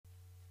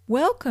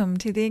Welcome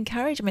to the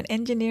Encouragement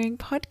Engineering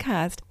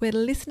Podcast, where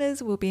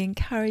listeners will be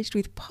encouraged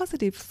with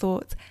positive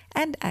thoughts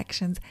and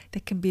actions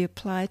that can be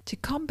applied to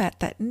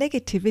combat that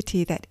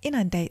negativity that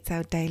inundates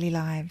our daily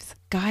lives,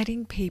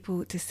 guiding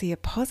people to see a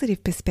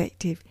positive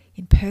perspective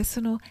in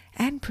personal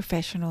and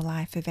professional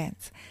life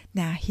events.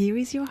 Now, here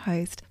is your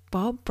host,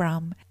 Bob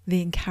Brum,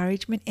 the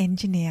Encouragement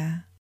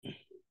Engineer.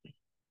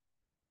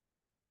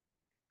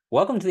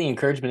 Welcome to the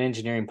Encouragement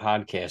Engineering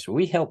Podcast, where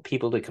we help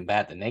people to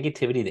combat the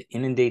negativity that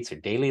inundates their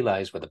daily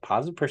lives with a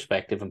positive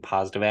perspective and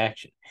positive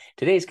action.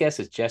 Today's guest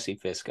is Jesse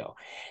Fisco.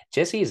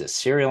 Jesse is a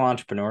serial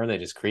entrepreneur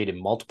that has created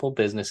multiple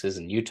businesses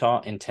in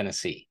Utah and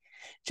Tennessee.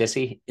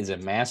 Jesse is a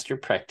master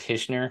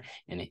practitioner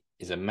and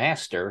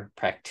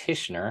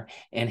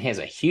has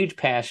a huge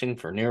passion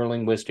for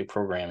neurolinguistic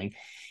programming.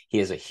 He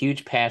has a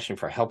huge passion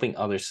for helping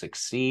others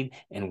succeed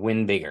and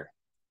win bigger.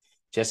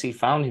 Jesse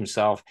found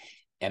himself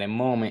at a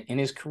moment in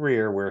his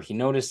career where he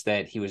noticed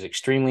that he was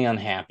extremely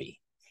unhappy.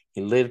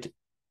 He lived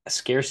a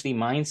scarcity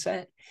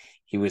mindset.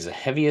 He was the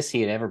heaviest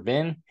he had ever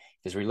been.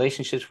 His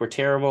relationships were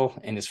terrible,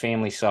 and his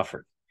family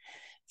suffered.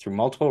 Through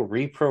multiple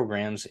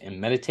reprograms and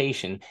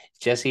meditation,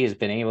 Jesse has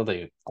been able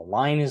to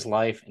align his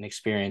life and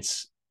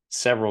experience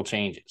several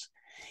changes.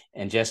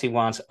 And Jesse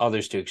wants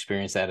others to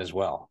experience that as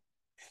well.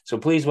 So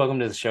please welcome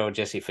to the show,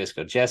 Jesse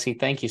Fisco. Jesse,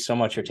 thank you so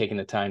much for taking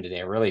the time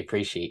today. I really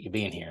appreciate you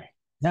being here.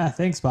 Yeah,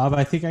 thanks, Bob.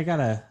 I think I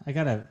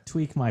gotta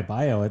tweak my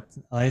bio.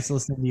 I was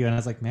listening to you, and I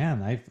was like,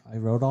 man, I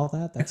wrote all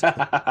that. That's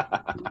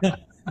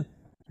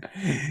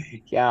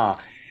yeah.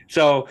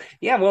 So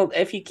well,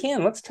 if you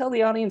can, let's tell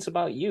the audience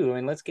about you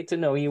and let's get to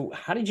know you.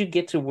 How did you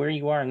get to where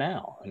you are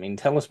now? I mean,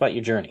 tell us about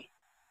your journey.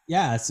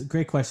 Yeah, it's a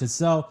great question.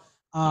 So,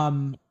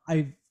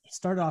 I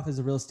started off as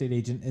a real estate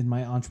agent in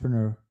my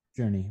entrepreneur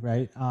journey,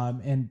 right?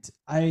 And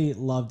I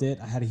loved it.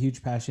 I had a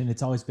huge passion.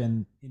 It's always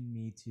been in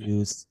me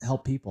to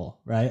help people,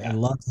 right? I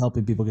loved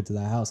helping people get to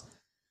that house.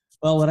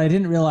 Well, what I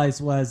didn't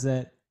realize was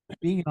that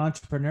being an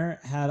entrepreneur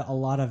had a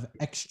lot of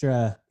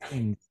extra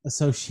things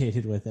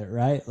associated with it,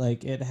 right?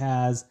 Like you're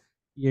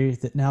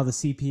now the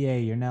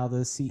CPA, you're now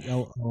the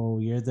COO,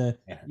 you're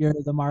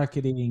the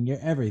marketing, you're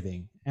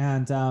everything.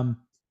 And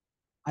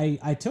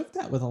I took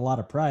that with a lot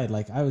of pride.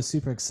 Like, I was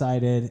super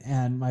excited,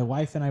 and my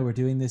wife and I were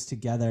doing this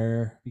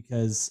together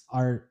because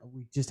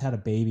we just had a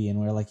baby, and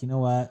we're like, you know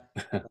what,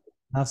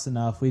 enough's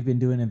enough. We've been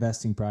doing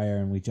investing prior,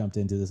 and we jumped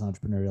into this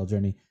entrepreneurial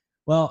journey.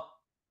 Well,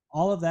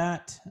 all of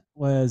that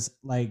was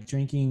like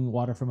drinking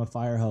water from a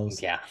fire hose.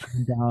 Yeah.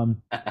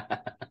 And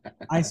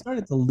I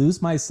started to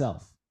lose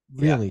myself,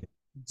 really.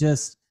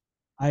 Just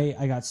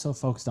I got so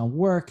focused on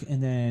work,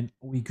 and then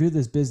we grew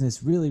this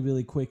business really,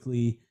 really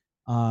quickly,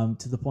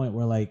 to the point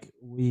where like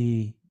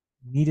we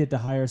needed to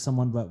hire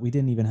someone, but we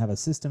didn't even have a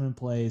system in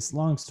place.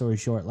 Long story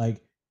short,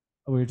 like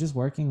we were just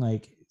working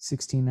like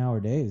 16-hour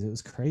days. It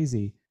was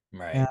crazy.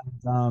 Right.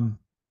 And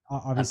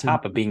obviously, on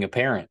top of being a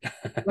parent.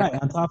 Right,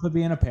 on top of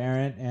being a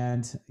parent,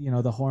 and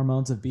the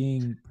hormones of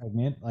being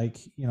pregnant, like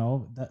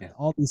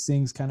all these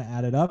things kind of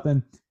added up.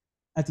 And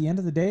at the end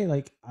of the day,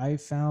 like, I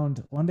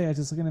found one day I was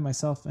just looking at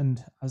myself, and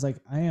I was like,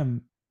 I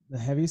am the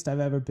heaviest I've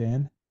ever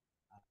been.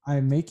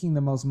 I'm making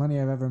the most money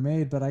I've ever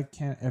made, but I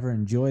can't ever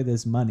enjoy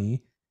this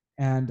money.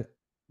 And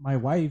my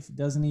wife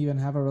doesn't even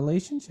have a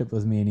relationship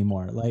with me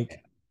anymore.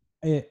 Like,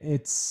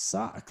 it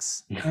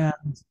sucks.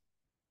 And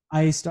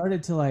I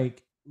started to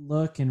like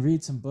look and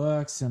read some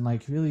books and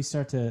like really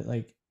start to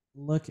like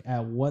look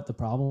at what the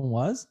problem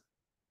was.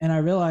 And I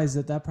realized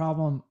that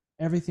problem,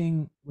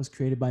 everything was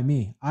created by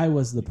me. I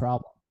was the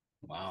problem.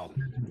 Wow.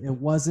 It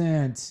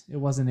wasn't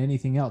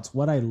anything else.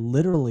 What I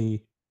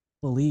literally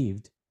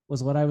believed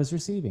was what I was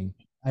receiving.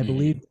 I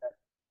believed that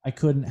I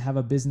couldn't have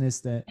a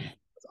business that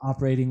was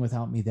operating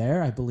without me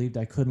there. I believed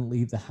I couldn't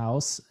leave the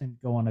house and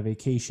go on a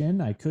vacation.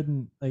 I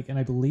couldn't and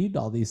I believed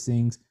all these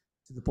things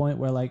to the point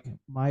where like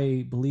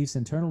my beliefs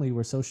internally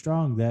were so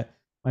strong that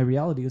my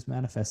reality was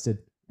manifested.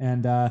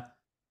 And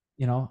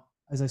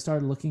as I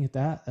started looking at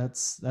that,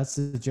 that's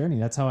the journey.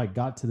 That's how I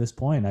got to this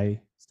point.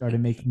 I started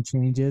making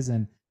changes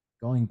and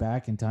going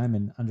back in time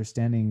and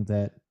understanding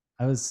that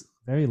I was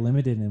very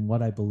limited in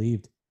what I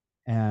believed,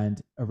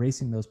 and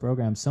erasing those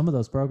programs. Some of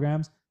those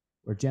programs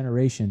were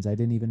generations I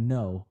didn't even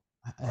know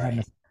had an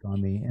effect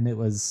on me. And it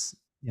was,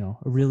 a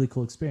really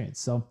cool experience.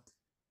 So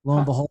lo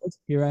and behold,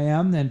 here I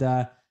am,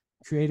 and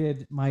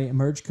created my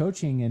Emerge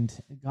coaching and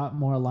got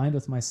more aligned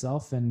with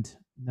myself, and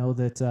know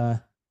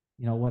that,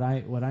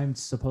 what I'm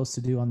supposed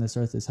to do on this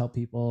earth is help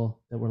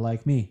people that were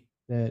like me,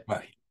 that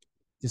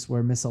just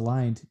were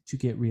misaligned, to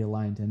get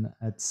realigned. And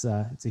it's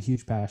a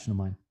huge passion of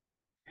mine.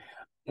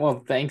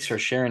 Well, thanks for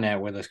sharing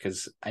that with us,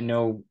 because I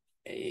know,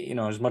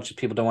 as much as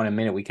people don't want to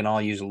admit it, we can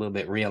all use a little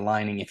bit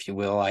realigning, if you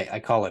will. I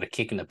call it a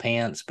kick in the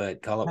pants,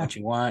 but call it what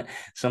you want.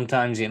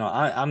 Sometimes,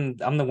 I'm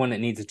the one that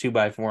needs a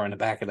 2x4 on the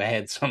back of the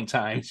head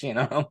sometimes,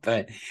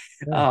 but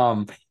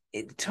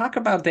talk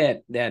about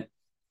that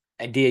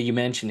idea. You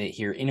mentioned it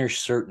here, inner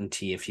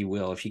certainty, if you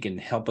will, if you can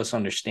help us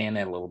understand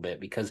that a little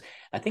bit, because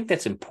I think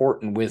that's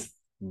important with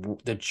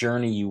the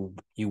journey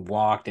you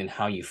walked and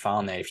how you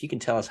found that. If you can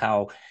tell us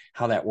how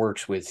that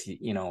works with,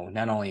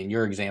 not only in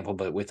your example,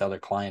 but with other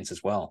clients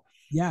as well.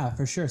 Yeah,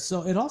 for sure.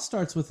 So it all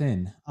starts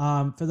within.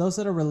 For those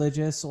that are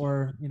religious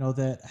or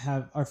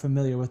that are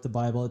familiar with the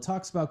Bible, it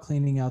talks about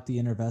cleaning out the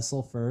inner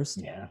vessel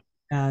first, Yeah.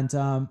 and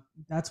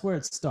that's where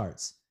it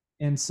starts.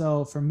 And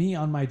so for me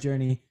on my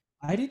journey,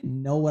 I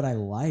didn't know what I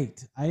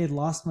liked. I had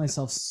lost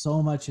myself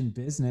so much in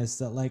business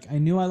that like I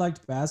knew I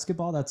liked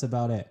basketball. That's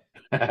about it.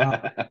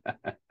 Uh,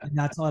 and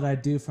that's what I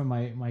do for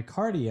my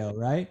cardio,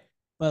 right?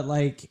 But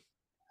like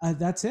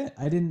that's it.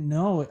 I didn't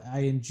know I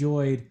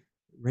enjoyed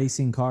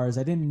racing cars.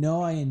 I didn't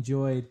know I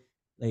enjoyed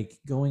like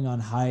going on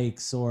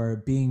hikes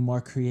or being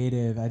more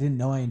creative. I didn't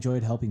know I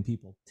enjoyed helping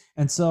people.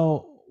 And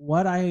so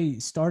what I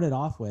started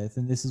off with,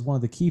 and this is one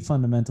of the key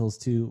fundamentals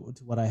to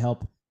what I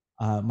help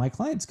my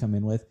clients come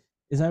in with,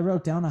 is I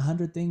wrote down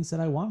 100 things that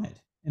I wanted.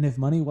 And if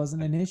money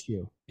wasn't an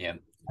issue, Yeah.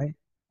 right?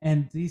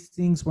 And these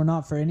things were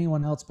not for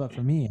anyone else but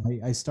for me.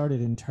 I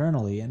started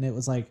internally, and it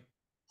was like,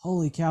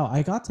 holy cow,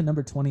 I got to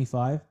number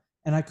 25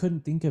 and I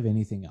couldn't think of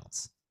anything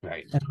else.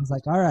 Right. And I was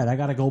like, all right, I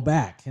got to go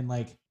back. And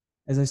like,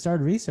 as I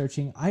started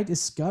researching, I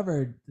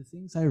discovered the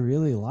things I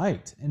really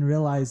liked and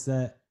realized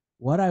that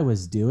what I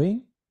was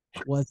doing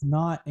was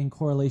not in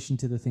correlation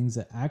to the things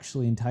that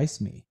actually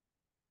enticed me.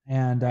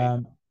 And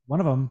Right. one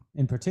of them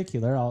in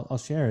particular, I'll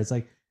share. It's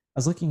like I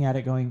was looking at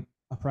it, going,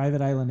 a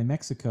private island in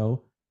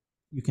Mexico,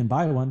 you can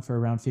buy one for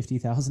around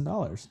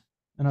 $50,000,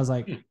 and I was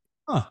like,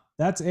 huh,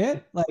 that's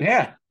it? Like,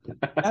 Yeah.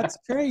 that's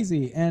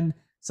crazy. And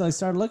so I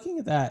started looking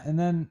at that, and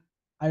then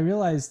I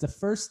realized the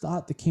first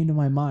thought that came to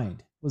my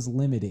mind was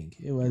limiting.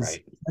 It was,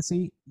 Right.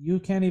 Jesse, you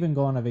can't even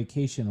go on a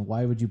vacation.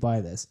 Why would you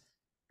buy this?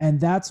 And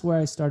that's where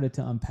I started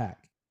to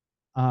unpack.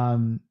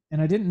 And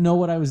I didn't know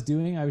what I was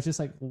doing. I was just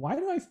like, why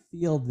do I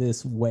feel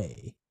this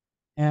way?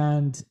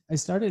 And I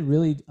started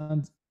really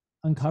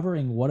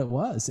uncovering what it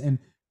was. And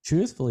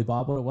truthfully,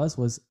 Bob, what it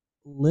was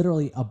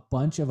literally a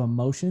bunch of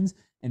emotions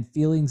and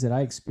feelings that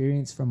I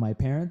experienced from my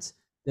parents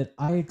that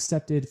I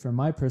accepted for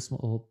my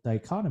personal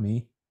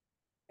dichotomy.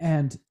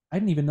 And I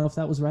didn't even know if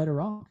that was right or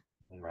wrong.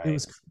 Right. It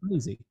was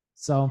crazy.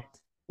 So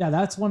yeah,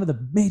 that's one of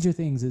the major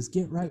things, is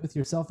get right with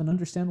yourself and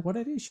understand what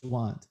it is you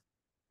want.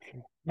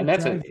 And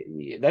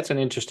that's an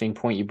interesting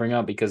point you bring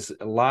up, because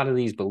a lot of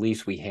these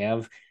beliefs we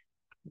have,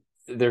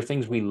 they're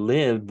things we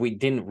lived, we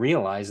didn't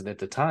realize it at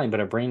the time, but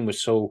our brain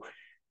was so,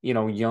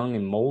 young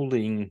and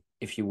molding,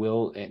 if you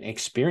will, and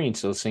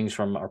experience those things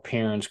from our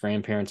parents,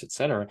 grandparents,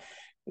 etc.,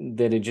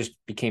 that it just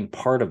became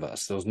part of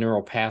us. Those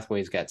neural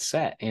pathways got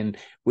set, and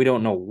we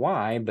don't know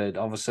why, but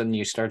all of a sudden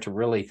you start to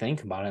really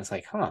think about it. It's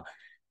like,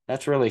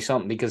 that's really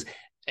something. Because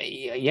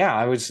yeah,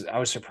 I was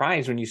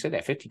surprised when you said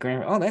that 50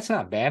 grand. Oh, that's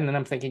not bad. And then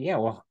I'm thinking, yeah,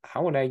 well,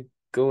 how would I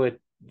go at,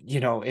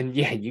 and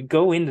yeah, you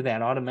go into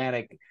that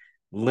automatic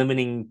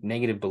limiting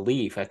negative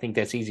belief. I think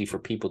that's easy for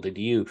people to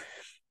do.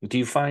 Do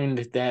you find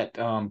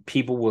that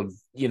people will,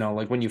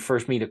 like when you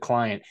first meet a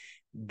client,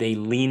 they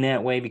lean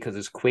that way because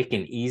it's quick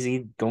and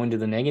easy going to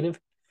the negative?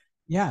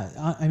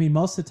 Yeah. I mean,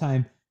 most of the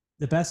time,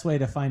 the best way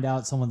to find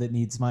out someone that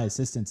needs my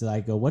assistance is I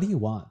go, what do you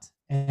want?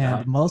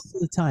 And most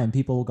of the time,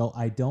 people will go,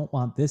 I don't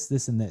want this,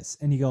 this, and this.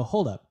 And you go,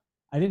 hold up.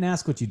 I didn't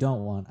ask what you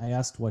don't want. I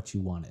asked what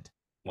you wanted.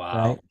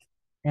 Wow. Right.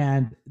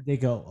 And they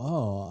go,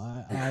 oh,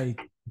 I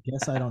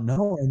guess I don't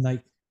know. And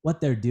like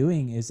what they're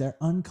doing is they're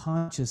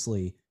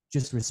unconsciously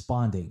just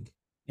responding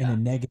in a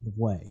negative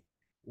way.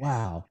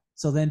 Wow.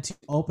 So then to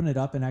open it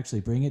up and actually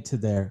bring it to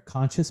their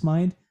conscious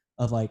mind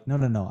of like,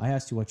 no, I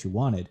asked you what you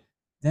wanted.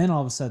 Then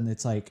all of a sudden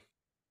it's like,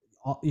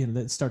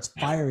 that starts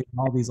firing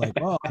all these like,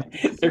 oh,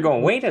 they're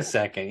going, wait a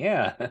second.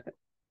 Yeah. The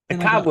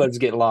and cobwebs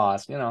get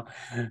lost,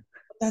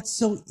 That's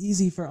so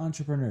easy for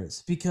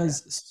entrepreneurs,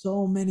 because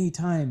so many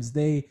times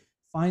they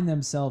find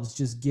themselves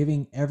just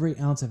giving every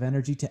ounce of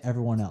energy to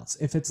everyone else.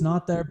 If it's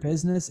not their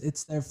business,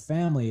 it's their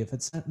family. If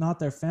it's not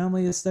their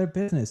family, it's their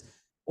business,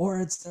 or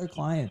it's their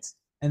clients.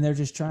 And they're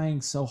just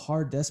trying so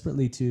hard,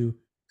 desperately, to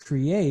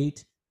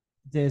create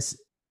this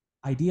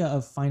idea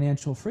of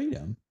financial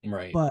freedom.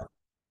 Right. But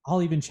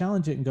I'll even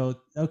challenge it and go,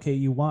 okay,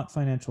 you want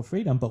financial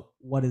freedom, but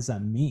what does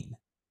that mean?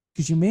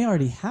 Because you may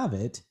already have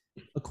it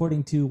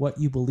according to what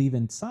you believe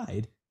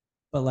inside,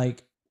 but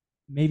like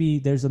maybe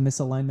there's a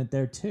misalignment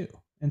there too.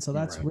 And so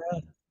that's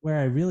where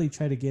I really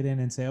try to get in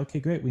and say,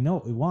 okay, great, we know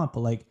what we want, but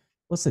like,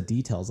 what's the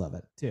details of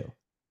it too?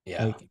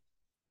 Yeah. Like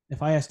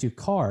if I asked you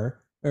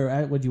car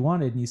or what you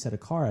wanted and you said a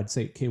car, I'd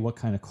say, okay, what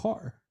kind of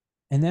car?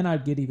 And then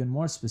I'd get even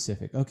more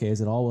specific. Okay,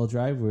 is it all-wheel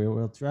drive,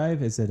 rear-wheel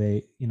drive? Is it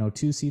a,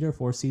 2-seater,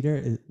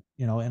 4-seater?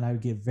 And I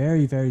would get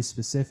very, very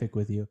specific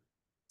with you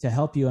to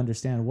help you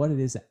understand what it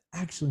is that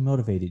actually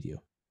motivated you.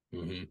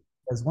 Mm-hmm.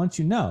 Because once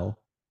you know,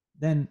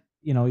 then,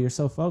 you're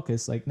so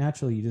focused, like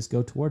naturally you just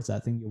go towards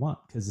that thing you want,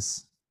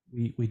 because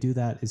we do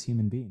that as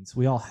human beings.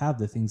 We all have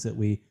the things that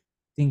we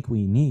think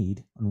we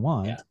need and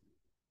want. Yeah.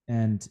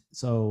 And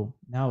so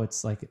now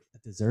it's like a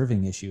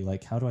deserving issue.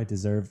 Like, how do I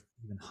deserve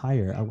even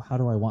higher? How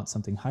do I want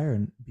something higher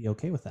and be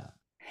okay with that?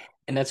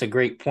 And that's a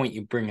great point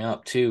you bring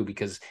up too,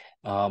 because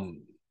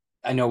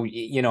I know,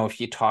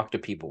 if you talk to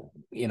people,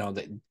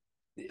 that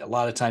a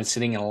lot of times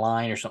sitting in a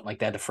line or something like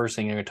that, the first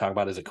thing they're going to talk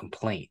about is a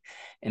complaint,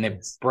 and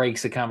it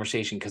breaks the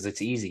conversation because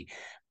it's easy.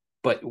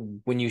 But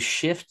when you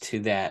shift to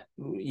that,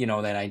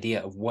 that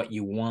idea of what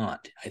you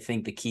want, I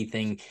think the key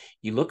thing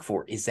you look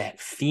for is that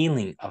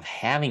feeling of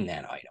having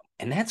that item.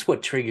 And that's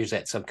what triggers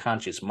that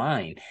subconscious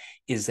mind,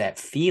 is that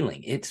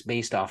feeling. It's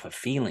based off of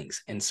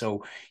feelings. And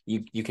so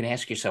you can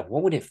ask yourself,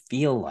 what would it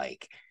feel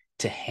like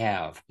to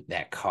have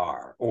that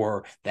car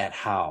or that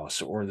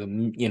house or the,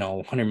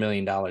 $100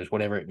 million,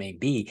 whatever it may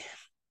be,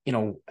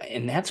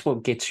 and that's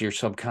what gets your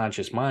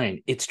subconscious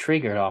mind. It's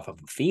triggered off of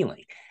a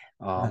feeling.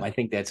 I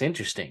think that's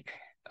interesting.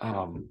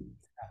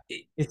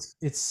 It's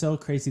so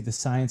crazy, the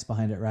science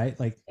behind it, right?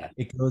 Like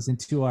it goes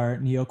into our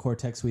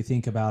neocortex. We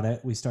think about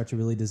it, we start to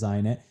really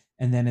design it,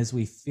 and then as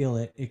we feel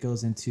it, it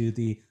goes into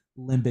the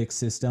limbic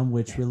system,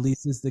 which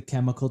releases the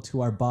chemical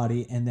to our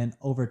body, and then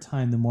over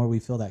time, the more we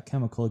feel that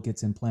chemical, it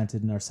gets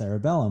implanted in our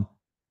cerebellum,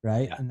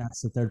 right? And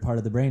that's the third part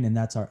of the brain, and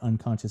that's our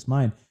unconscious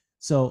mind.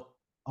 So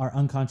our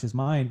unconscious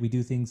mind, we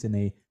do things in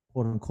a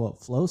quote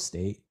unquote flow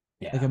state.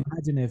 Like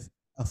imagine if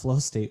a flow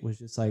state was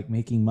just like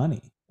making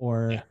money,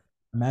 or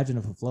imagine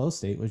if a flow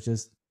state was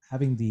just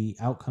having the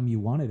outcome you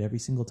wanted every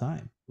single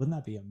time. Wouldn't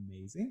that be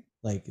amazing?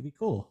 Like, it'd be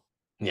cool.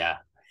 Yeah,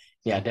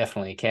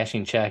 definitely.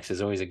 Cashing checks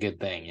is always a good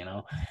thing,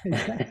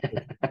 Exactly.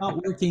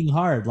 Not working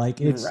hard.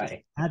 Like, it's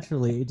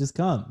naturally, it just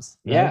comes.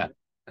 Right?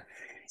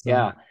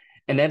 Yeah.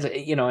 And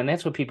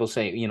that's what people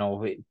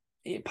say,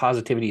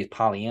 positivity is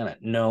Pollyanna.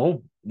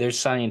 No, there's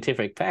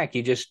scientific fact.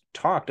 You just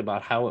talked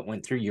about how it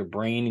went through your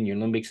brain and your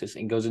limbic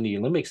system and goes into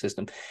your limbic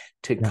system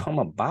to come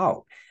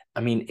about. I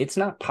mean, it's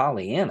not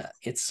Pollyanna,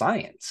 it's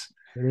science.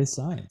 It is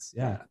science.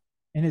 Yeah.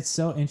 And it's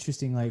so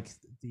interesting. Like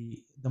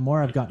the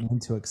more I've gotten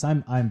into it, because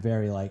I'm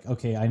very like,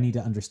 okay, I need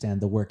to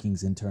understand the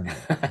workings internally.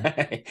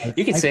 Like,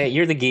 you can say it,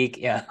 you're the geek.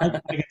 Yeah. I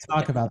can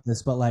talk about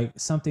this, but like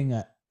something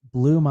that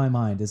blew my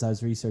mind as I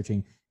was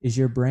researching is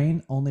your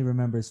brain only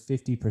remembers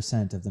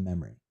 50% of the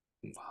memory.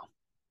 Wow.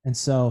 And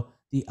so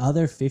the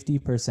other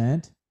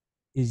 50%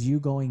 is you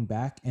going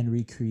back and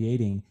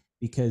recreating,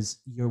 because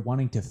you're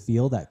wanting to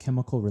feel that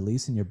chemical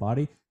release in your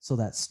body. So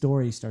that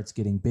story starts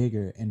getting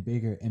bigger and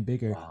bigger and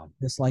bigger,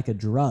 just like a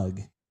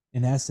drug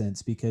in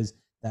essence, because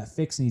that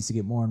fix needs to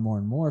get more and more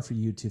and more for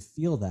you to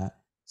feel that.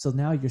 So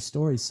now your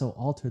story is so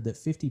altered that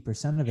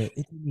 50% of it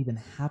didn't even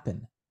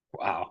happen.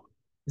 Wow.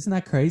 Isn't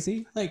that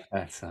crazy? Like,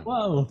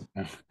 whoa.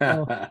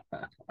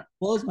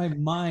 Blows my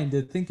mind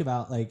to think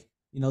about, like,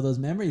 those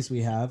memories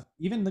we have,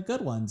 even the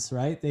good ones,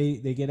 right?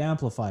 They get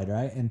amplified,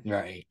 right? And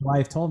my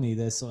wife told me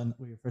this when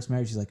we were first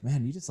married. She's like,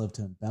 man, you just love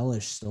to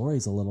embellish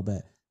stories a little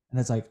bit. And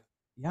it's like,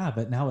 yeah,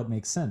 but now it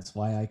makes sense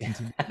why I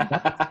continue.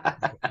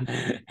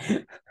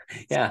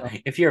 So,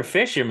 if you're a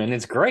fisherman,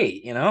 it's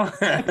great,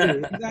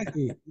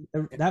 Exactly.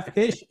 That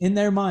fish in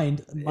their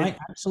mind might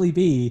actually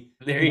be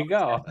there. You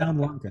go.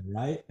 Longer,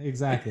 right?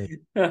 Exactly.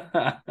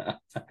 That's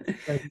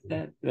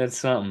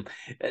something.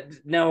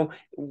 Now,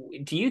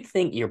 do you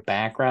think your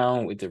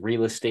background with the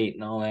real estate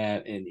and all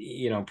that,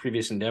 and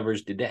previous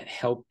endeavors, did that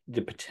help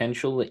the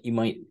potential that you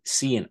might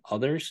see in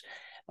others?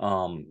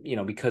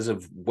 Because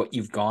of what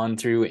you've gone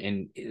through,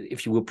 and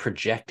if you will,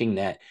 projecting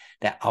that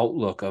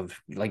outlook of,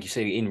 like you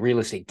say, in real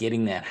estate,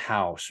 getting that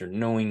house or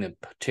knowing the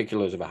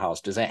particulars of a house,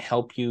 does that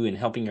help you in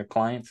helping your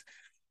clients?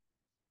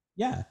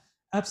 Yeah,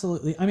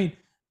 absolutely. I mean,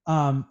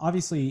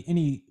 obviously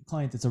any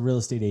client that's a real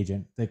estate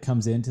agent that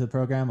comes into the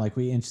program, like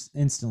we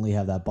instantly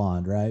have that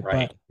bond, right?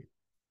 But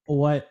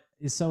what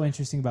is so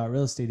interesting about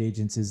real estate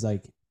agents is,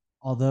 like,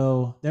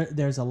 although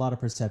there's a lot of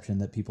perception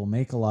that people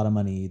make a lot of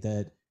money,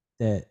 that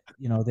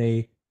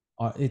they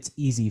are, it's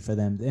easy for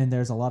them, and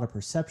there's a lot of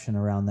perception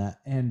around that,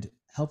 and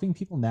helping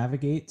people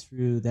navigate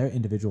through their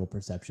individual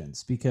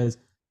perceptions, because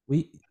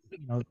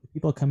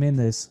people come in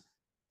this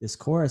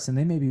course and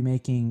they may be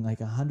making like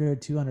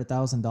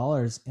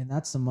 $100,000-$200,000, and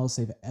that's the most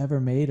they've ever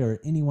made, or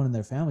anyone in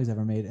their family's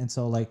ever made. And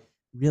so, like,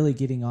 really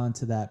getting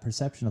onto that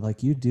perception of,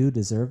 like, you do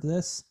deserve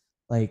this.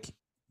 Like,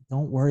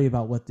 don't worry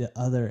about what the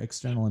other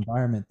external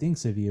environment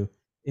thinks of you.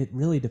 It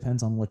really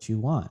depends on what you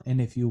want. And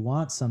if you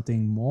want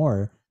something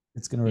more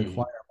that's going to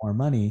require more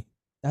money,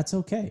 that's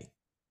okay.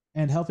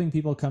 And helping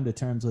people come to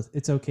terms with,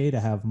 it's okay to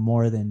have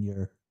more than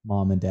your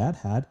mom and dad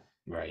had.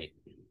 Right.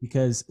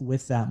 Because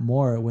with that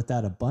more, with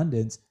that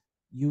abundance,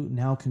 you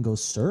now can go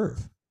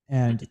serve,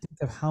 and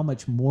think of how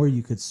much more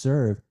you could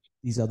serve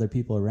these other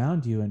people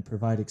around you and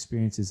provide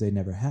experiences they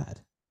never had.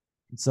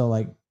 And so,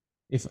 like,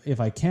 if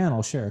I can,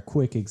 I'll share a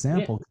quick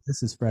example. Yeah.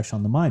 This is fresh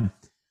on the mind.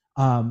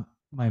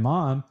 My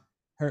mom,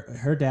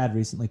 her dad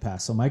recently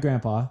passed. So my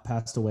grandpa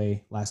passed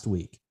away last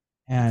week.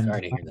 And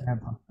sorry to hear that.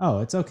 Oh,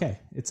 it's okay.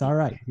 It's all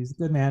right. He's a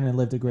good man and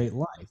lived a great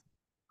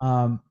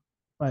life.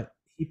 But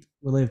he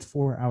lived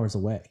 4 hours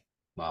away.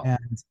 Wow.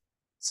 And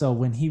so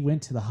when he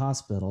went to the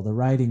hospital, the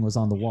writing was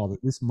on the wall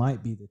that this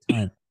might be the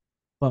time.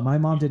 But my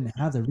mom didn't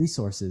have the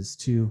resources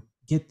to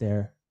get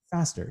there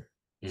faster.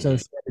 So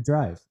she had to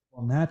drive.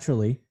 Well,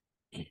 naturally,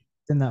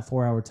 in that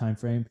 4 hour time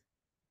frame,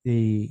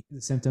 the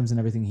symptoms and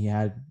everything he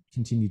had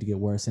continued to get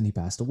worse, and he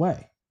passed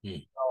away.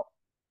 So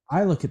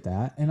I look at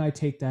that and I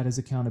take that as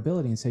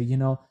accountability and say,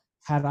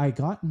 had I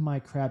gotten my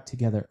crap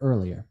together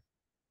earlier,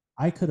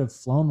 I could have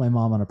flown my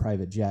mom on a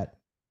private jet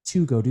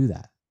to go do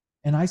that.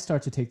 And I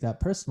start to take that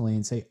personally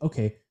and say,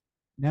 okay,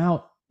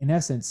 now in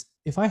essence,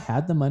 if I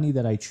had the money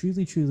that I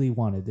truly, truly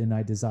wanted and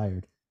I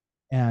desired,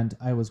 and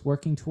I was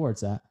working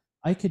towards that,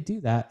 I could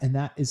do that. And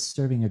that is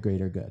serving a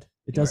greater good.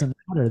 It doesn't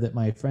matter that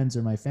my friends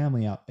or my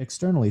family out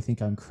externally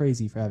think I'm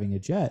crazy for having a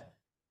jet.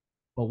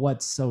 But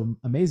what's so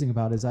amazing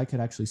about it is I could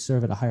actually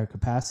serve at a higher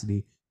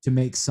capacity to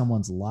make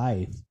someone's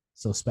life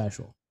so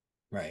special.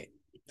 Right.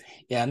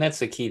 Yeah, and that's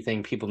the key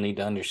thing people need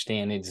to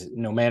understand is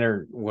no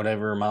matter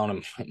whatever amount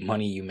of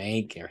money you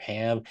make or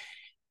have,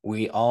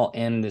 we all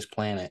end this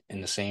planet in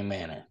the same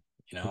manner.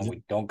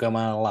 We don't come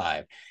out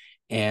alive.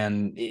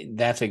 And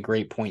that's a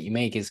great point you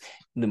make is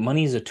the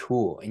money is a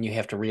tool and you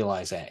have to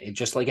realize that. It's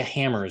just like a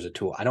hammer is a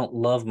tool. I don't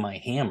love my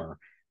hammer.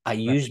 I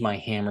use my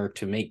hammer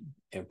to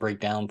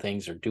break down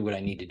things or do what I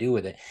need to do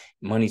with it.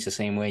 Money's the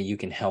same way. You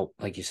can help,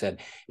 like you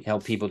said,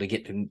 help people to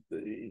get to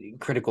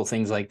critical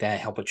things like that,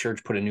 help a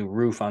church put a new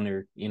roof on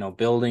their,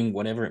 building,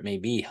 whatever it may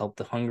be, help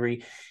the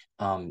hungry.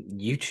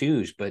 You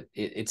choose, but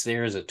it's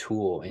there as a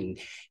tool. And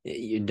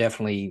you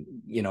definitely,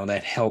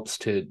 that helps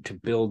to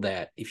build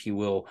that, if you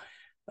will,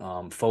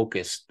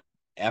 focused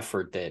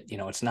effort that,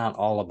 it's not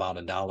all about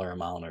a dollar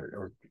amount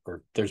or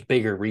there's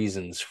bigger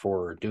reasons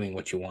for doing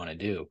what you want to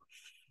do.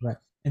 Right.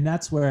 And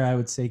that's where I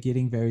would say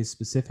getting very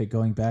specific,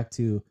 going back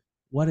to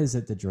what is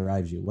it that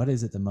drives you? What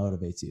is it that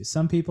motivates you?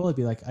 Some people would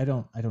be like, I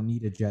don't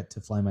need a jet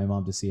to fly my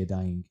mom to see a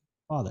dying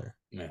father.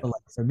 Yeah. But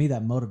like for me,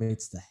 that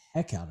motivates the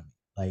heck out of me.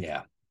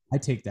 Like I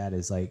take that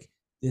as like,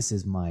 this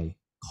is my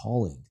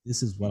calling.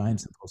 This is what I'm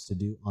supposed to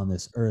do on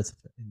this earth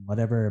in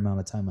whatever amount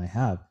of time I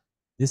have.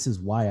 This is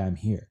why I'm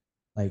here.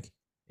 Like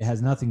it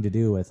has nothing to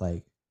do with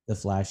like the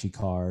flashy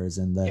cars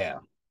and the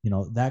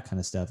that kind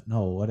of stuff.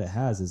 No, what it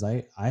has is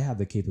I have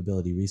the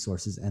capability,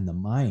 resources, and the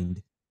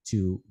mind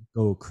to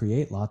go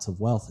create lots of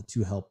wealth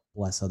to help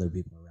bless other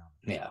people around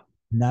me. Yeah.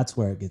 And that's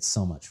where it gets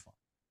so much fun.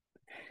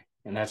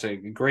 And that's a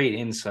great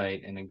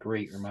insight and a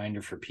great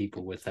reminder for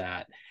people with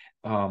that.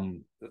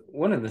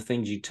 One of the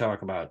things you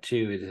talk about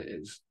too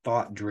is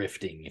thought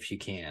drifting, if you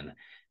can.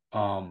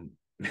 And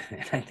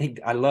I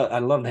think I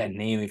love that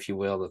name, if you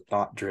will, the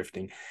thought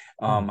drifting.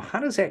 How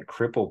does that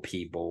cripple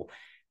people?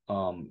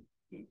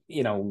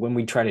 When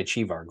we try to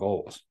achieve our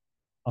goals?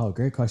 Oh,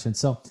 great question.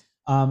 So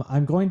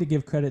I'm going to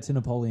give credit to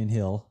Napoleon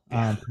Hill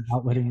for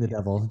outwitting the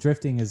devil.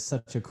 Drifting is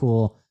such a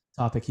cool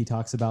topic he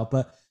talks about,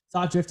 but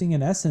thought drifting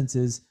in essence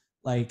is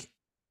like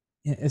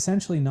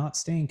essentially not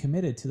staying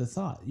committed to the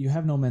thought. You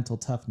have no mental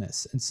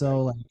toughness. And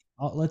so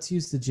like, let's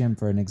use the gym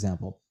for an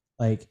example.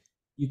 Like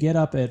you get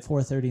up at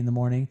 4:30 in the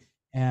morning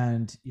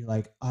and you're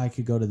like, I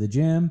could go to the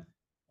gym,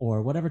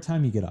 or whatever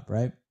time you get up,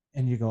 right?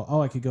 And you go,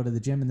 oh, I could go to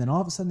the gym. And then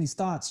all of a sudden these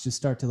thoughts just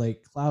start to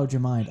like cloud your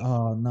mind.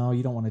 Oh, no,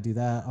 you don't want to do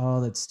that.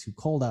 Oh, that's too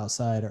cold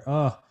outside. Or,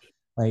 oh,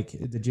 like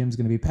the gym's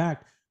going to be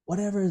packed.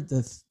 Whatever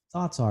the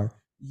thoughts are,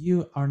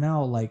 you are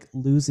now like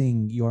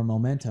losing your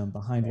momentum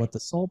behind what the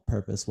sole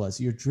purpose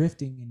was. You're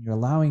drifting and you're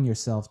allowing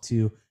yourself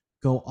to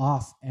go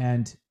off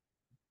and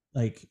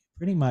like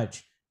pretty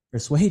much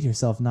persuade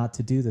yourself not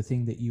to do the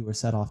thing that you were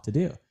set off to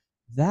do.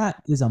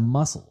 That is a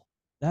muscle.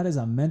 That is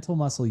a mental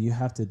muscle you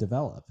have to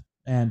develop.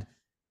 And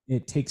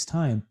it takes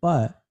time,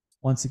 but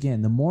once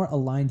again, the more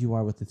aligned you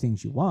are with the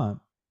things you want,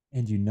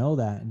 and you know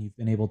that, and you've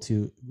been able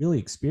to really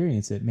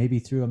experience it, maybe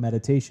through a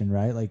meditation,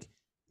 right? Like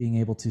being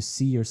able to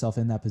see yourself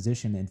in that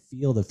position and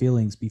feel the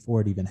feelings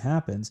before it even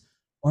happens.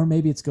 Or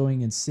maybe it's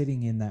going and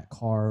sitting in that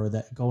car, or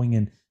that going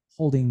and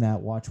holding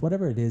that watch,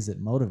 whatever it is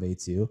that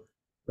motivates you,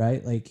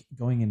 right? Like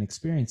going and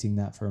experiencing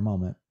that for a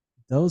moment.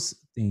 Those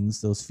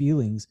things, those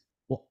feelings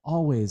will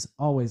always,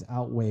 always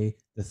outweigh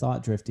the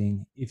thought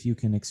drifting if you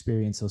can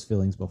experience those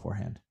feelings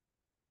beforehand.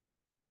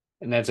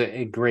 And that's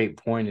a great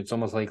point. It's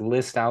almost like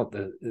list out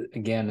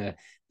the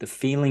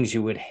feelings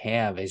you would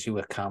have as you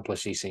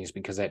accomplish these things,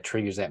 because that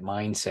triggers that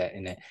mindset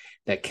and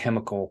that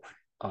chemical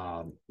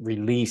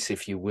release,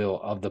 if you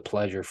will, of the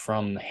pleasure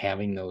from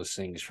having those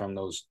things, from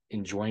those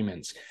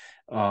enjoyments.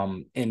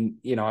 I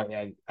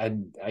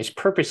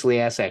purposely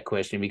asked that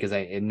question because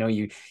I know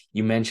you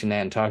mentioned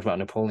that and talked about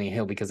Napoleon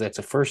Hill, because that's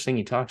the first thing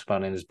he talks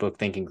about in his book,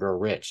 Think and Grow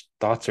Rich.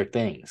 Thoughts are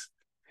things,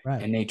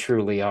 right? And they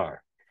truly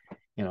are.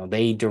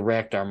 They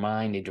direct our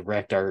mind. They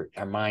direct our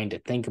mind to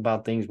think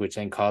about things, which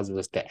then causes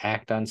us to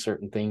act on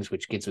certain things,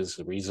 which gets us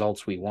the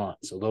results we want.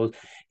 So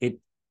it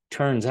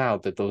turns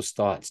out that those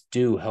thoughts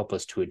do help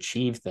us to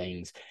achieve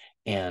things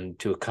and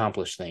to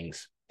accomplish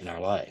things in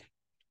our life.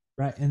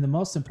 Right. And the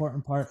most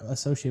important part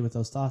associated with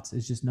those thoughts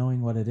is just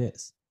knowing what it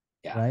is.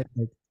 Yeah. Right.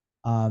 Like,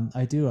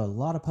 I do a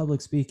lot of public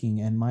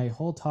speaking, and my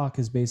whole talk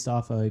is based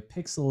off a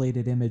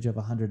pixelated image of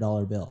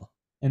 $100 bill.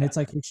 And it's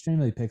like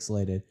extremely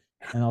pixelated.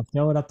 And I'll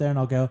throw it up there and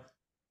I'll go,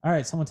 all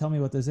right, someone tell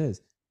me what this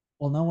is.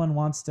 Well, no one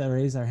wants to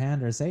raise their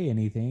hand or say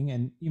anything.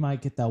 And you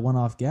might get that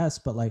one-off guess,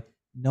 but like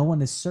no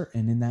one is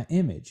certain in that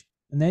image.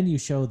 And then you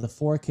show the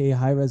 4K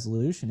high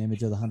resolution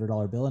image of the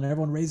 $100 bill and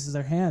everyone raises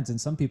their hands.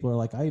 And some people are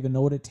like, I even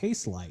know what it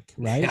tastes like,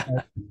 right? Yeah.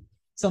 Like,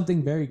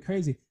 something very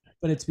crazy.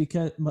 But it's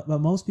because,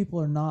 but most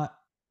people are not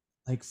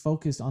like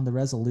focused on the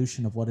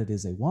resolution of what it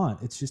is they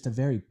want. It's just a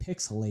very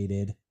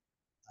pixelated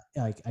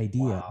like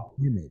idea, Wow.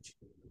 image.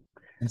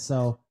 And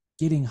so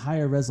getting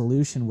higher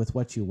resolution with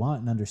what you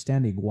want and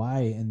understanding why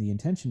and the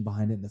intention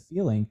behind it and the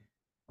feeling,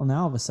 well,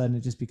 now all of a sudden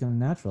it just becomes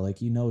natural.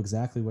 Like you know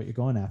exactly what you're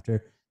going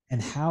after.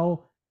 And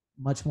how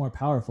much more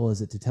powerful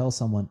is it to tell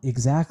someone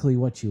exactly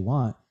what you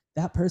want?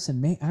 That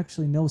person may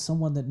actually know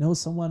someone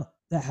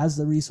that has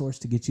the resource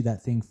to get you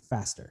that thing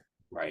faster.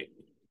 Right.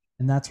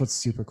 And that's what's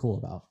super cool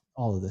about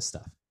all of this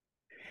stuff.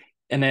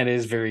 And that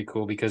is very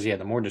cool because, yeah,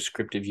 the more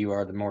descriptive you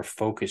are, the more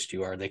focused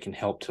you are, they can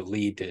help to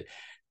lead to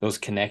those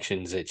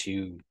connections that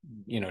you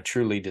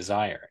truly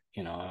desire.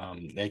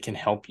 They can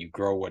help you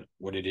grow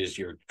what it is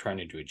you're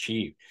trying to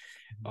achieve.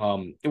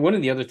 One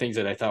of the other things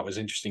that I thought was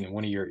interesting in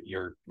one of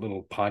your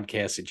little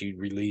podcasts that you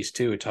released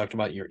too, it talked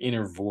about your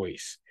inner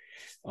voice.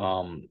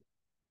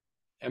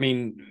 I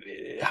mean,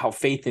 how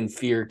faith and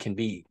fear can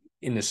be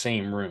in the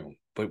same room,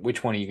 but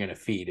which one are you going to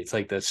feed? It's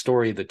like the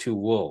story of the two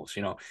wolves,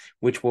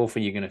 which wolf are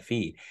you going to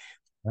feed?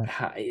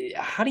 Right.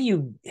 How do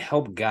you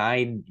help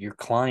guide your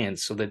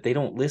clients so that they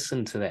don't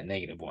listen to that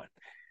negative one?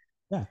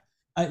 Yeah,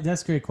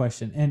 that's a great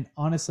question. And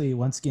honestly,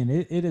 once again,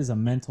 it is a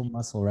mental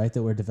muscle, right,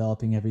 that we're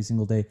developing every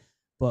single day.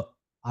 But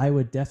I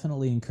would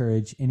definitely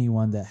encourage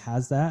anyone that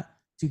has that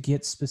to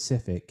get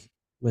specific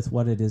with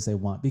what it is they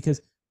want.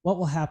 Because what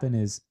will happen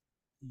is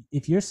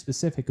if you're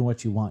specific in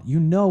what you want, you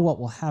know what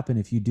will happen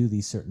if you do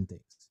these certain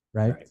things,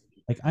 right?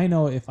 Like I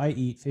know if I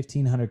eat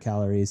 1,500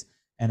 calories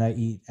and I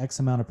eat X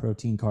amount of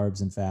protein,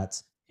 carbs, and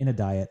fats in a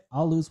diet,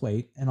 I'll lose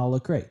weight and I'll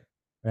look great,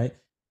 right?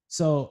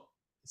 So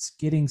it's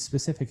getting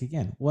specific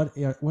again. What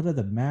are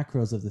the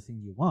macros of the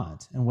thing you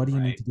want, and what do you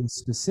need to do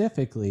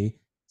specifically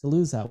to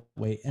lose that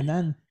weight? And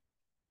then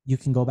you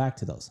can go back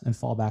to those and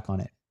fall back on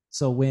it.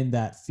 So when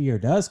that fear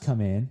does come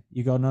in,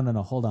 you go,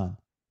 no, hold on.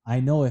 I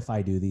know if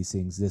I do these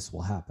things, this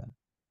will happen.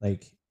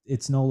 Like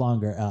it's no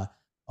longer,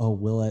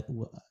 will it?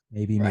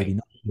 Maybe not.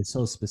 It's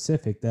so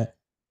specific that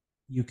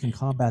you can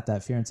combat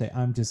that fear and say,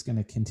 I'm just going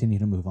to continue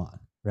to move on,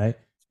 right?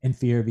 And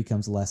fear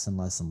becomes less and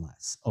less and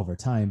less over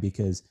time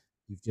because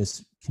you've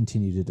just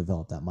continued to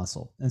develop that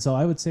muscle. And so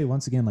I would say,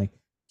 once again, like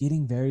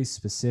getting very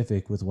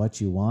specific with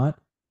what you want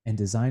and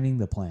designing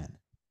the plan.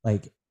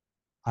 Like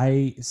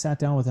I sat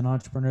down with an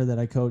entrepreneur that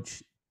I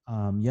coach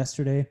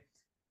yesterday,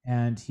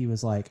 and he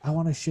was like, I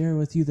want to share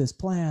with you this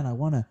plan. I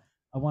want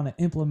to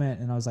implement.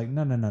 And I was like,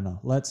 no.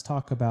 Let's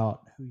talk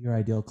about who your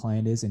ideal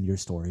client is and your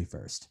story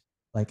first.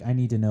 Like I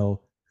need to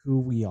know who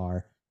we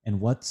are and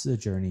what's the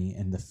journey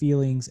and the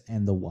feelings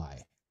and the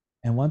why.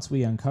 And once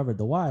we uncovered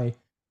the why,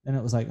 then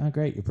it was like, oh,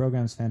 great, your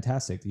program's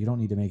fantastic. You don't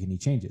need to make any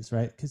changes,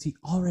 right? Because he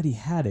already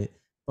had it.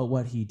 But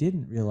what he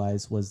didn't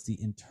realize was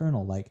the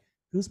internal, like,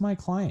 who's my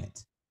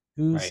client?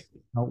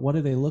 What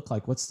do they look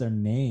like? What's their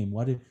name?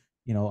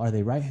 Are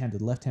they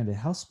right-handed, left-handed?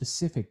 How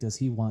specific does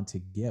he want to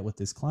get with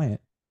this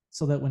client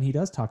so that when he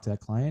does talk to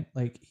that client,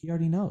 like he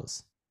already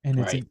knows. And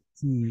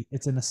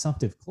it's an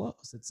assumptive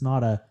close. It's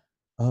not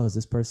is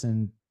this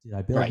person, did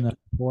I build enough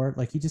rapport?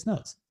 Like he just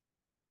knows.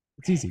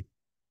 It's easy.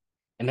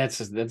 And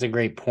that's a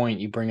great point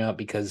you bring up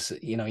because,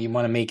 you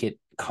want to make it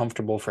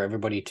comfortable for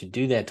everybody to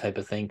do that type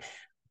of thing,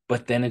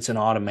 but then it's an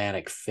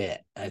automatic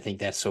fit. I think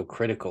that's so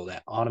critical,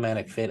 that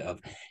automatic fit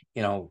of,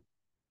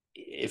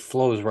 it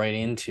flows right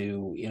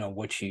into,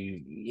 what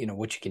you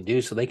can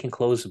do so they can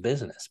close the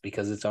business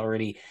because it's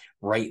already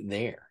right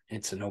there.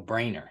 It's a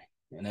no-brainer.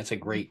 And that's a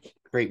great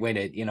way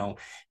to,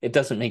 it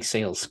doesn't make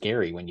sales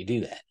scary when you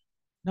do that.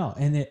 No,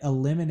 and it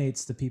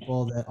eliminates the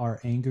people that are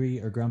angry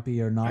or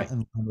grumpy or not in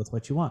line with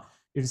what you want.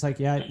 You're just like,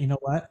 yeah, you know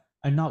what?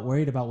 I'm not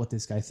worried about what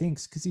this guy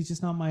thinks because he's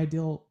just not my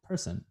ideal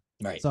person.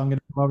 Right. So I'm going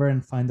to go over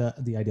and find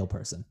the ideal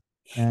person.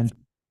 And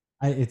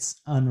it's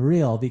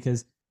unreal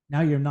because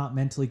now you're not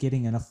mentally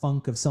getting in a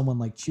funk of someone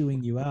like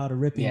chewing you out or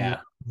ripping you out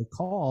of the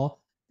call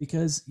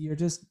because you're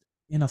just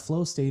in a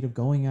flow state of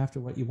going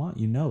after what you want.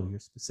 You're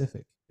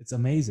specific. It's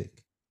amazing,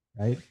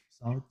 right?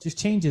 So it just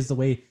changes the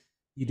way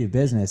you do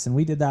business. And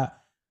we did that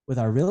with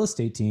our real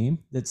estate team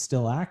that's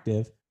still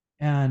active.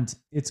 And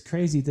it's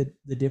crazy that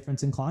the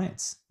difference in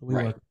clients that we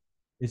work with.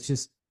 It's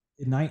just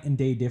a night and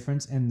day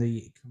difference, and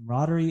the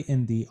camaraderie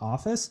in the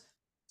office,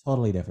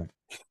 totally different.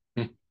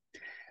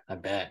 I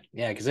bet.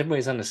 Yeah, because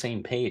everybody's on the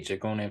same page. They're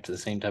going after the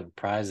same type of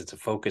prize. It's a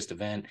focused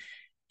event.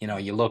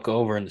 You look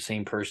over and the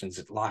same person's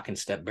lock and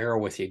step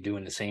barrel with you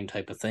doing the same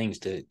type of things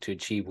to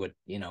achieve what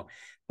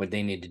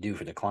they need to do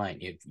for the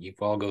client. You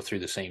all go through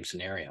the same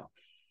scenario.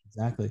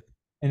 Exactly.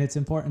 And it's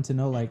important to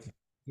know, like,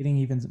 getting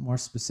even more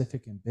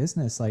specific in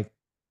business, like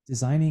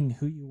designing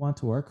who you want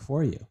to work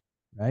for you,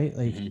 right?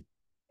 Like,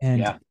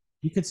 and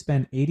you could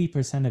spend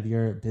 80% of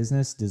your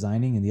business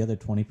designing and the other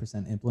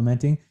 20%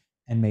 implementing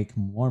and make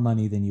more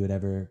money than you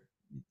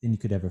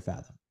could ever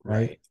fathom,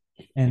 right?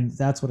 And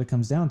that's what it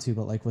comes down to.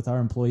 But like with our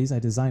employees, I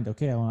designed,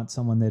 okay, I want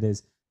someone that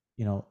is,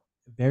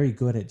 very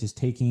good at just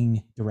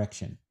taking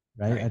direction,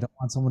 right? I don't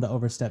want someone to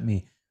overstep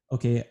me.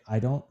 Okay, I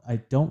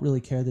don't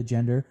really care the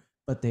gender,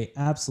 but they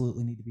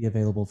absolutely need to be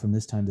available from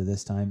this time to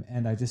this time.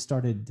 And I just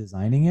started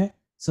designing it.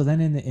 So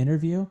then in the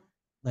interview,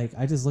 Like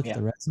I just look at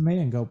the resume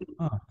and go,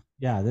 oh,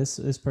 yeah, this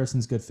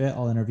person's a good fit.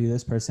 I'll interview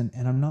this person.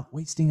 And I'm not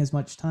wasting as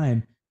much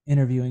time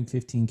interviewing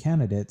 15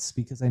 candidates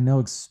because I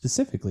know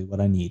specifically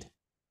what I need.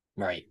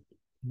 Right.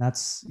 And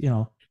that's,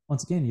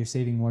 once again, you're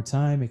saving more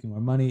time, making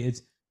more money.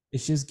 It's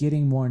just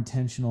getting more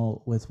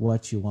intentional with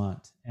what you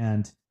want.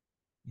 And,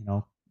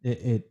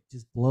 it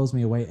just blows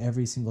me away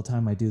every single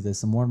time I do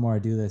this. The more and more I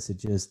do this, it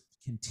just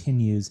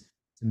continues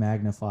to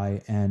magnify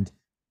and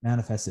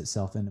manifest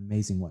itself in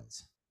amazing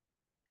ways.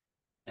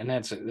 And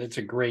that's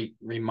a great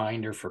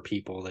reminder for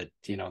people that,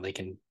 they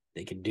can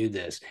do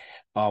this.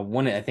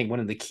 I think one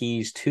of the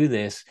keys to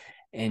this,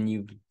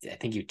 and I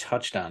think you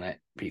touched on it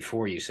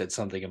before, you said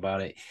something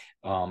about it,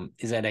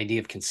 is that idea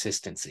of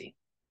consistency.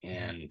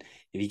 And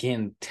if you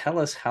can tell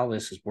us how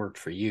this has worked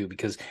for you,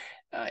 because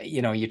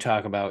you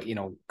talk about,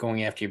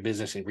 going after your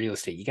business in real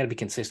estate, you got to be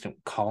consistent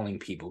with calling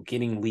people,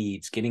 getting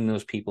leads, getting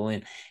those people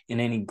in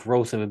any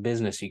growth of a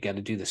business. You got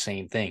to do the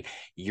same thing.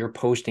 You're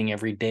posting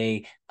every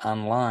day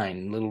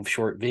online, little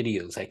short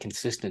videos. That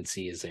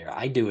consistency is there.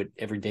 I do it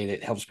every day.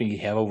 That helps me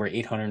have over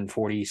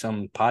 840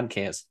 some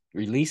podcast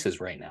releases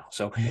right now.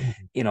 So,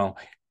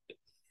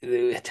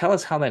 tell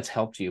us how that's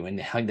helped you and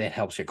how that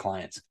helps your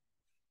clients.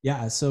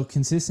 Yeah. So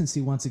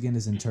consistency, once again,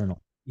 is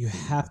internal. You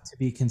have to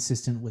be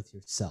consistent with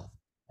yourself.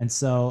 And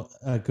so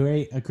I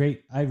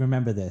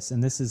remember this,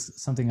 and this is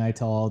something I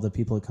tell all the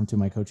people that come to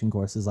my coaching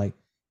course is like,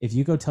 if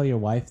you go tell your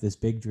wife this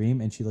big dream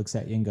and she looks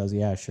at you and goes,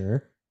 yeah,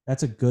 sure,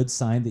 that's a good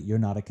sign that you're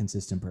not a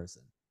consistent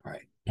person.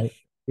 Right.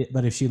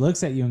 But if she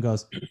looks at you and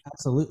goes,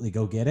 absolutely,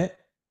 go get it,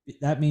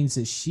 that means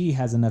that she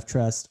has enough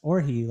trust,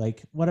 or he,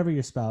 like whatever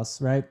your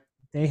spouse, right?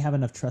 They have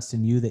enough trust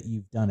in you that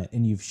you've done it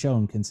and you've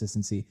shown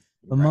consistency.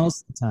 But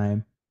most of the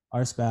time,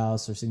 our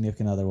spouse or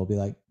significant other will be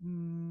like,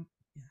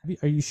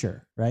 are you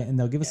sure? Right. And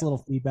they'll give us a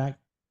little feedback.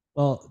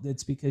 Well,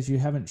 it's because you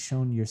haven't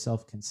shown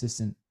yourself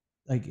consistent,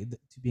 like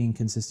to being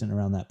consistent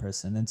around that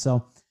person. And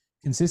so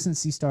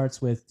consistency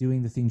starts with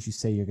doing the things you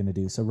say you're going to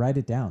do. So write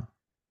it down.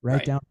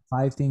 Write down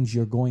 5 things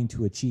you're going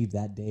to achieve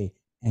that day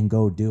and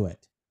go do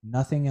it.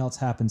 Nothing else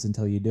happens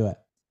until you do it.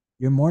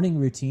 Your morning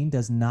routine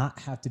does not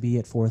have to be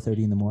at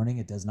 4:30 in the morning.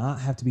 It does not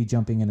have to be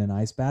jumping in an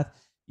ice bath.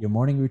 Your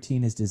morning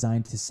routine is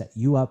designed to set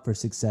you up for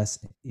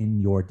success in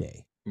your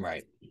day.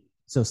 Right.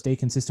 So stay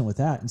consistent with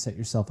that and set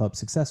yourself up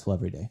successful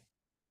every day.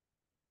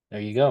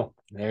 There you go.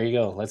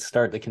 Let's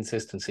start the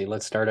consistency.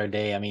 Let's start our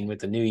day. I mean, with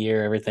the new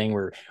year, everything,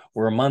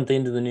 we're a month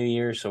into the new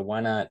year. So why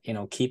not,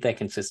 keep that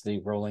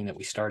consistency rolling that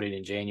we started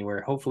in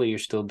January. Hopefully you're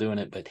still doing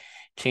it, but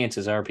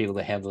chances are people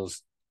that have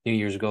those New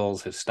Year's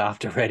goals have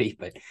stopped already,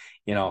 but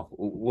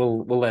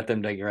we'll let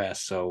them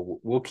digress. So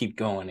we'll keep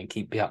going and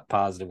keep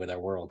positive with our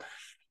world.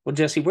 Well,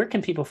 Jesse, where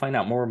can people find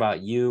out more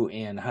about you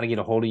and how to get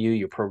a hold of you,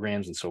 your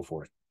programs and so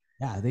forth?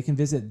 Yeah, they can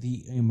visit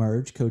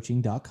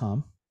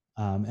theemergecoaching.com.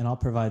 And I'll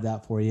provide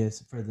that for you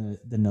for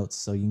the notes,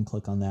 so you can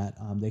click on that.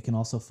 They can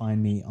also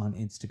find me on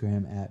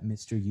Instagram at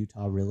Mr.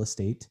 Utah Real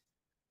Estate,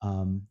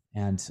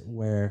 and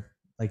where,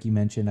 like you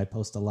mentioned, I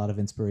post a lot of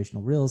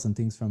inspirational reels and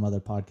things from other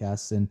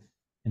podcasts and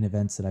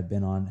events that I've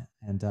been on.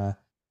 And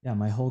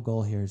my whole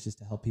goal here is just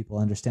to help people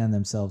understand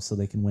themselves so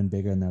they can win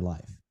bigger in their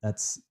life.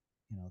 That's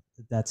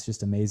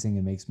just amazing.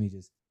 It makes me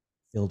just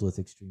filled with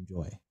extreme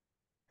joy.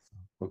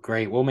 Well,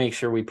 great. We'll make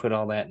sure we put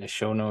all that in the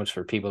show notes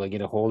for people to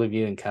get a hold of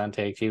you and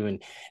contact you.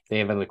 And if they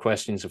have other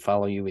questions to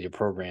follow you with your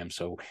program.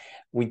 So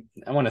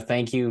I want to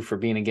thank you for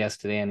being a guest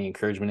today on the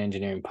Encouragement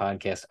Engineering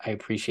Podcast. I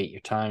appreciate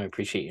your time. I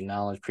appreciate your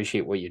knowledge.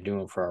 Appreciate what you're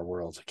doing for our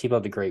world. So keep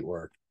up the great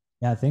work.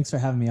 Yeah. Thanks for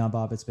having me on,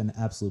 Bob. It's been an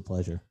absolute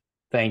pleasure.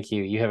 Thank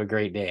you. You have a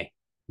great day.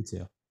 You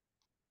too.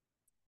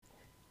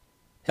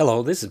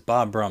 Hello, this is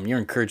Bob Brum, your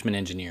encouragement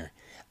engineer.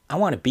 I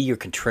want to be your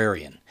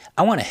contrarian.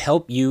 I want to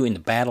help you in the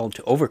battle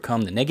to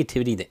overcome the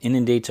negativity that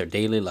inundates our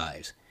daily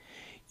lives.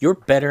 You're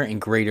better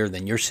and greater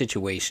than your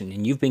situation,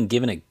 and you've been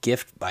given a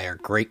gift by our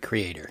great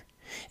Creator.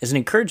 As an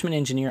encouragement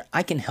engineer,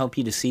 I can help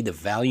you to see the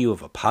value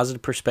of a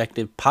positive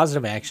perspective,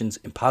 positive actions,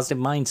 and positive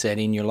mindset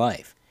in your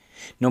life.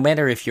 No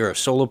matter if you're a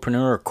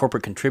solopreneur, a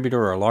corporate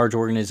contributor, or a large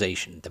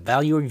organization, the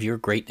value of your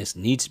greatness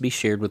needs to be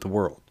shared with the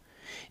world.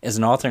 As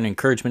an author and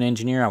encouragement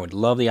engineer, I would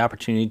love the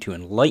opportunity to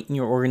enlighten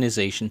your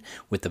organization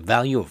with the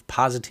value of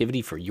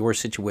positivity for your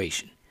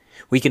situation.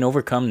 We can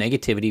overcome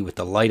negativity with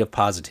the light of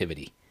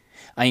positivity.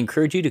 I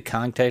encourage you to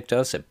contact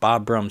us at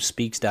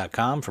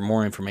bobbrumspeaks.com for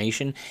more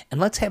information,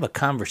 and let's have a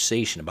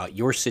conversation about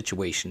your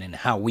situation and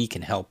how we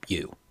can help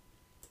you.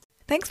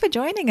 Thanks for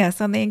joining us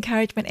on the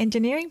Encouragement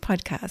Engineering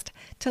Podcast.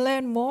 To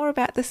learn more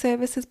about the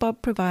services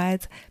Bob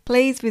provides,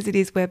 please visit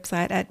his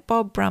website at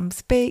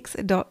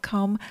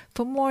bobbrumspeaks.com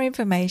for more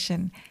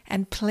information.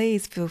 And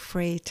please feel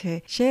free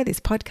to share this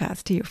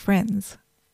podcast to your friends.